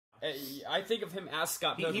I think of him as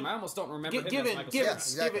Scott Pilgrim. I almost don't remember him as Michael Cera.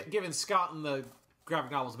 Exactly. Given Scott in the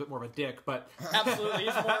graphic novel is a bit more of a dick, but absolutely,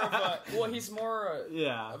 he's more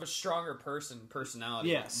of a stronger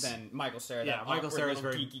personality than Michael Cera. Yeah, Michael Cera is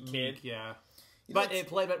very geeky kid. Yeah, but it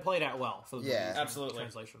played out well for the movie. Absolutely.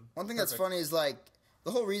 Translation. One thing that's funny is like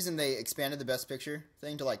the whole reason they expanded the Best Picture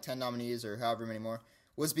thing to like 10 nominees or however many more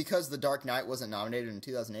was because The Dark Knight wasn't nominated in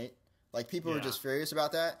 2008. Like people were just furious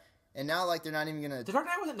about that. And now, like, they're not even gonna. The Dark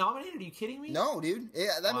Knight wasn't nominated? Are you kidding me? No, dude.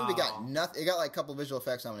 Yeah, that movie got nothing. It got like a couple visual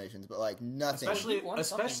effects nominations, but like nothing.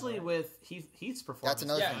 Especially with Heath's performance. That's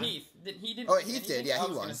another thing. Heath. He didn't. Oh, Heath did. Yeah, he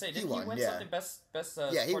won. I was gonna say, did he win something? Best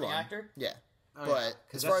supporting actor. Yeah, but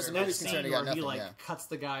as far as the movie's concerned, he got nothing. He cuts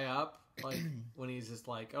the guy up, like when he's just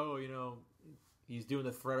like, he's doing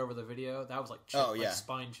the thread over the video. That was like,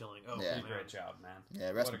 spine chilling. Oh, yeah, great job, man.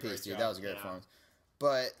 Yeah, rest in peace, dude. That was a great performance.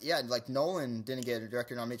 But, yeah, like, Nolan didn't get a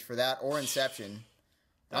director nomination for that or Inception.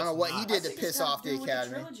 I don't know what he did to piss off the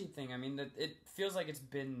Academy. The trilogy thing. I mean, it feels like it's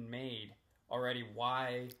been made already.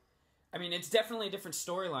 Why? I mean, it's definitely a different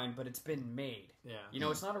storyline, but it's been made. Yeah.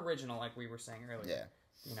 It's not original like we were saying earlier.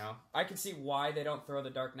 Yeah. I can see why they don't throw The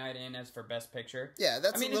Dark Knight in as for Best Picture. Yeah,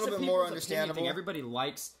 that's a little bit more understandable. Everybody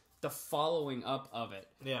likes the following up of it.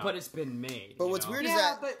 Yeah. But it's been made. But what's weird is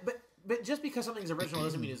that... But just because something's original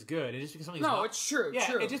doesn't mean it's good. It's just because something's it's true. Yeah,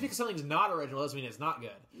 true. It just because something's not original doesn't mean it's not good.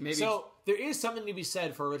 Maybe so there is something to be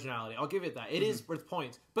said for originality. I'll give it that. It is worth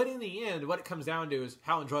points. But in the end, what it comes down to is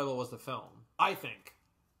how enjoyable was the film. I think.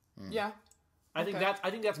 Yeah. I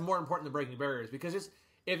think that's more important than breaking barriers because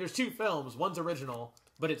if there's two films, one's original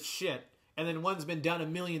but it's shit, and then one's been done a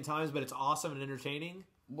million times but it's awesome and entertaining.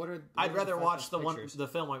 I'd rather watch the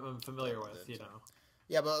film I'm familiar with.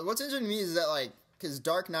 Yeah, but what's interesting to me is that like. Because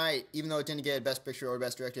Dark Knight, even though it didn't get Best Picture or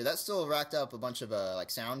Best Director, that still racked up a bunch of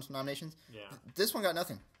like sound nominations. Yeah. This one got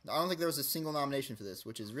nothing. I don't think there was a single nomination for this,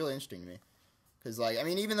 which is really interesting to me. Because, like, I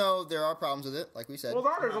mean, even though there are problems with it, like we said. Well,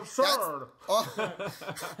 that is absurd.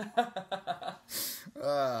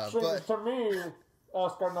 Seems to me,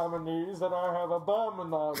 Oscar nominees, that I have a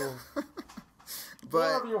abominated.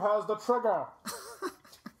 One of you has the trigger.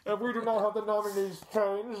 If we do not have the nominees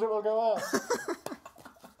changed, it will go up.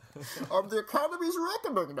 The Academy's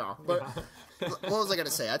reckoning now. But what was I going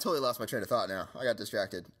to say? I totally lost my train of thought now. I got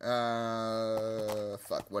distracted.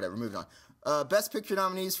 Whatever. Moving on. Best Picture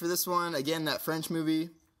nominees for this one. Again, that French movie,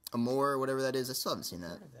 Amour, whatever that is. I still haven't seen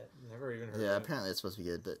that. Never even heard of it. Yeah, apparently it's supposed to be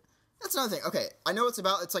good. But that's another thing. Okay, I know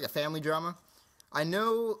it's like a family drama. I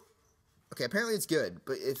know... Okay, apparently it's good.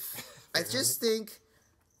 But I just think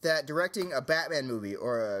that directing a Batman movie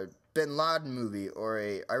or a Bin Laden movie or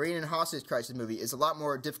a Iranian hostage crisis movie is a lot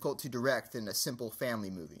more difficult to direct than a simple family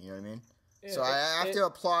movie. You know what I mean? Yeah, so I have to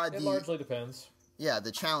applaud It largely depends. Yeah,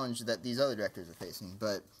 the challenge that these other directors are facing.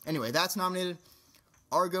 But anyway, that's nominated.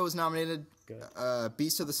 Argo is nominated. Good.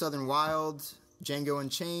 Beast of the Southern Wild, Django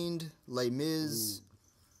Unchained, Les Mis,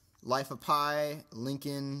 Life of Pi,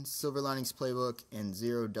 Lincoln, Silver Linings Playbook, and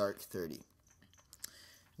Zero Dark 30.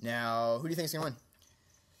 Now, who do you think is going to win?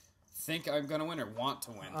 Think I'm gonna win or want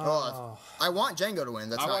to win? I want Django to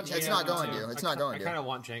win. It's not going to. I kind of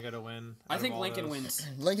want Django to win. I think Lincoln wins.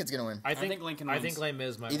 Lincoln's gonna win. I think Lincoln wins. I think Les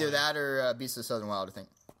Mis might either win. that or Beast of the Southern Wild. I think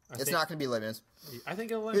it's not gonna be Les Mis. I think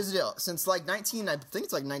it'll win. Here's the deal: since I think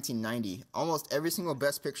it's like 1990, almost every single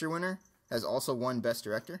Best Picture winner has also won Best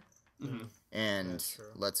Director. Mm-hmm. And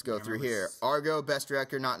let's go through here: Argo, Best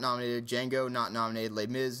Director, not nominated. Django, not nominated. Les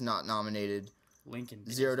Mis, not nominated.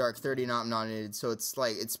 Lincoln. Zero Dark 30 not nominated, so it's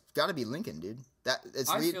got to be Lincoln, dude.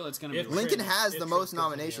 I feel it's gonna be Lincoln has the most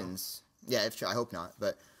nominations. Yeah, I hope not,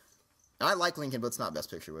 but I like Lincoln, but it's not Best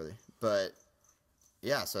Picture worthy. But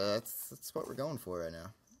yeah, so that's what we're going for right now.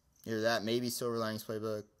 Either that, maybe Silver Linings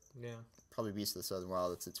Playbook. Yeah, probably Beast of the Southern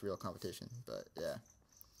Wild. It's its real competition, but yeah,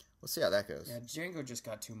 we'll see how that goes. Yeah, Django just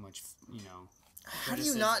got too much, How do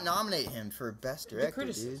you not nominate him for Best Director,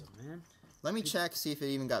 dude? Man. Let me check, see if it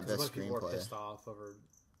even got Best Screenplay. People are pissed off over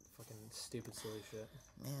fucking stupid, silly shit.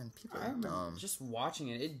 Man, people are dumb. Just watching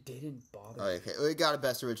it didn't bother me. Okay, well, it got a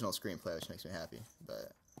Best Original Screenplay, which makes me happy.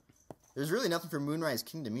 But there's really nothing for Moonrise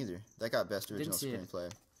Kingdom either. That got Best Original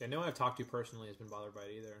Screenplay. Yeah, no one I've talked to personally has been bothered by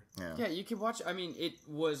it either. Yeah, you can watch. I mean, it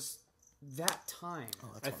was that time. Oh,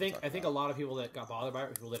 I think a lot of people that got bothered by it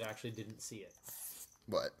were people that actually didn't see it.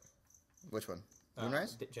 What? Which one?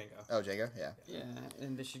 Moonrise? Django. Oh, Django? Yeah. Yeah,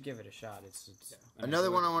 and they should give it a shot.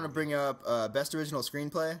 Another one I want to bring up, Best Original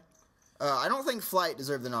Screenplay. I don't think Flight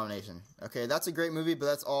deserved the nomination. Okay, that's a great movie, but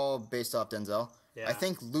that's all based off Denzel. Yeah. I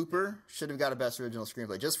think Looper should have got a Best Original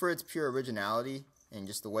Screenplay, just for its pure originality and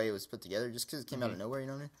just the way it was put together, just because it came out of nowhere, you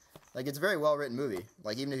know what I mean? Like, it's a very well-written movie.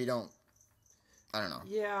 Like, even if you don't... I don't know.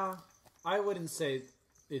 Yeah, I wouldn't say...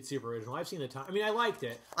 it's super original. I've seen the time. I mean, I liked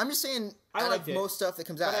it. I'm just saying, I liked it. most stuff that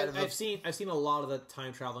comes out. I've seen a lot of the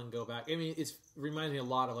time traveling go back. I mean, it reminds me a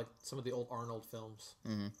lot of like some of the old Arnold films.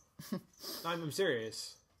 Mm-hmm. I'm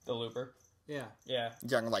serious. The Looper. Yeah. Yeah. You're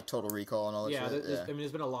talking like Total Recall and all that shit. I mean,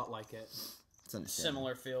 there's been a lot like it.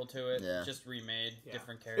 Similar feel to it. Yeah. Just remade,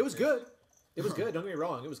 different characters. It was good. It was good. Don't get me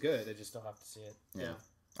wrong. It was good. I just Still have to see it. Yeah.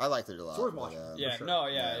 I liked it a lot. It's worth watching. Yeah. Sure. No.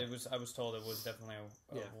 Yeah. It was. I was told it was definitely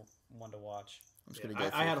a one to watch. I'm just gonna go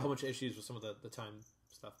I had a whole bunch of issues with some of the time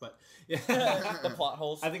stuff, but yeah, the plot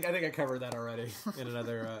holes. I think I covered that already in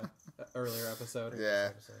another earlier episode. Yeah.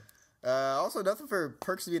 Also, nothing for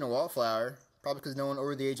Perks of Being a Wallflower. Probably because no one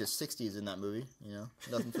over the age of 60 is in that movie. You know,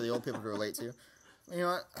 nothing for the old people to relate to. You know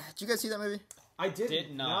what? Did you guys see that movie? I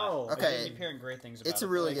did not. No. Okay. I keep hearing great things about it. It's a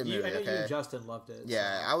really good movie. I know okay? you and Justin loved it.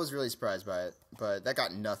 Yeah, I was really surprised by it, but that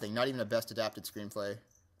got nothing. Not even a best adapted screenplay.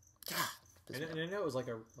 God. And I know it was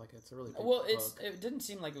it's a really big well, book. It didn't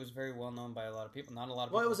seem like it was very well known by a lot of people. Not a lot of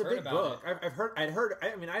people. Well, it was a heard about about book. it. I had heard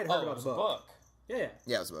about the book. Yeah.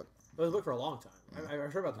 Yeah, it was a book. It was a book for a long time. I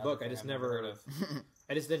heard about the book. I just never heard of.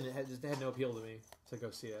 I just didn't. It had no appeal to me to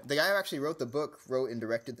go see it. The guy who actually wrote the book wrote and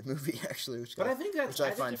directed the movie, actually. Which I think that's.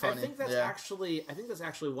 I find funny. I think that's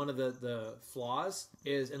actually one of the flaws.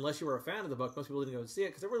 Is unless you were a fan of the book, most people didn't go see it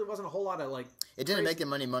because there really wasn't a whole lot of like. It didn't make it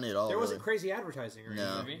money at all. There wasn't crazy advertising or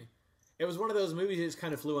anything. It was one of those movies that just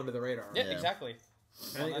kind of flew under the radar. Yeah, exactly.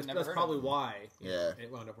 I think that's probably why.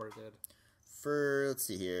 It wound up where it did. Let's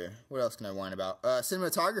see here. What else can I whine about?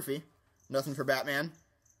 Cinematography. Nothing for Batman.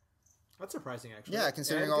 That's surprising, actually. Yeah,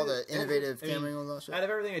 considering all the innovative camera and all that shit. Out of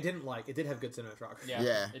everything I didn't like, it did have good cinematography.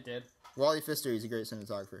 Yeah, it did. Wally Pfister, he's a great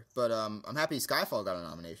cinematographer. But I'm happy Skyfall got a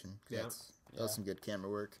nomination. That was some good camera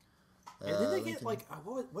work. And then they get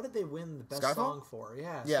what did they win the best Skyfall? song for?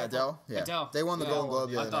 Yeah, Adele. Yeah. Adele. They won the Golden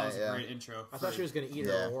Globe the I other thought night. it was a great intro. I thought she was going to eat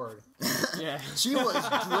her award. Yeah, she was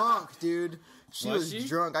drunk, dude. She was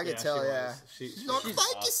drunk. I could tell. She's like, she's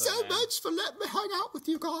 "Thank you so much for letting me hang out with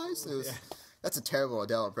you guys." That's a terrible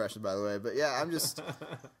Adele impression, by the way. But yeah,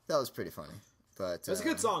 that was pretty funny. But it was a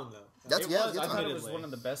good song, though. It was a good I song. thought it was one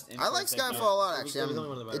of the best. I like Skyfall a lot, actually.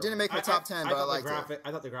 It didn't make my top 10, but I liked it.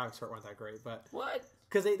 I thought the graphics weren't that great, but what?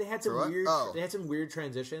 Because they had some weird. They had some weird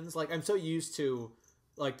transitions. Like I'm so used to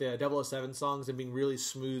like the 007 songs and being really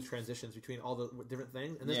smooth transitions between all the different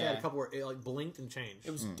things, and this they had a couple where it like blinked and changed.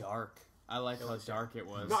 It was dark. I like how dark it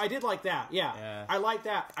was. No, I did like that. Yeah. I like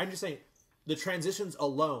that. I'm just saying the transitions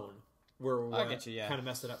alone were what kind of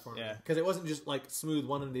messed it up for me. Because it wasn't just like smooth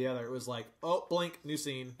one into the other. It was like, oh, blink, new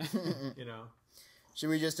scene. You know. Should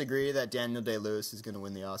we just agree that Daniel Day-Lewis is going to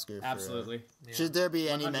win the Oscar? Absolutely. Should there be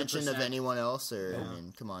any mention of anyone else? Or I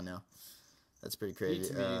mean, come on now. That's pretty crazy.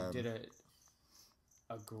 He, to me, did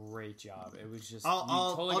a great job. It was just...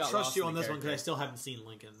 I'll trust you on this one because I still haven't seen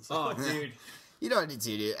Lincoln. So. Oh, dude. You don't need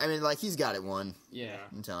to, dude. I mean, like, he's got it won. Yeah.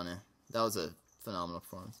 I'm telling you. That was a phenomenal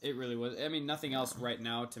performance. It really was. I mean, nothing else right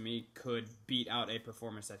now, to me, could beat out a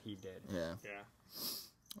performance that he did. Yeah.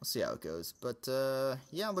 We'll see how it goes. But,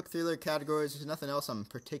 look through their categories. There's nothing else I'm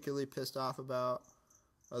particularly pissed off about.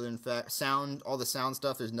 Other than all the sound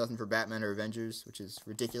stuff, there's nothing for Batman or Avengers, which is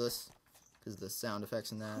ridiculous because of the sound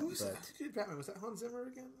effects in that. Who did Batman? Was that Hans Zimmer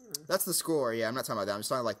again? Or? That's the score, yeah. I'm not talking about that. I'm just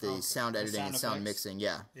talking like the sound editing and sound mixing.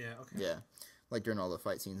 Yeah. Yeah, okay. Yeah. Like during all the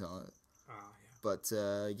fight scenes and all that. Yeah. But,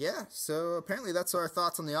 so apparently that's our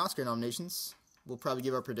thoughts on the Oscar nominations. We'll probably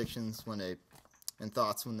give our predictions and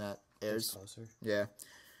thoughts when that airs. Closer. Yeah.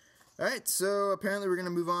 All right, so apparently we're going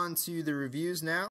to move on to the reviews now.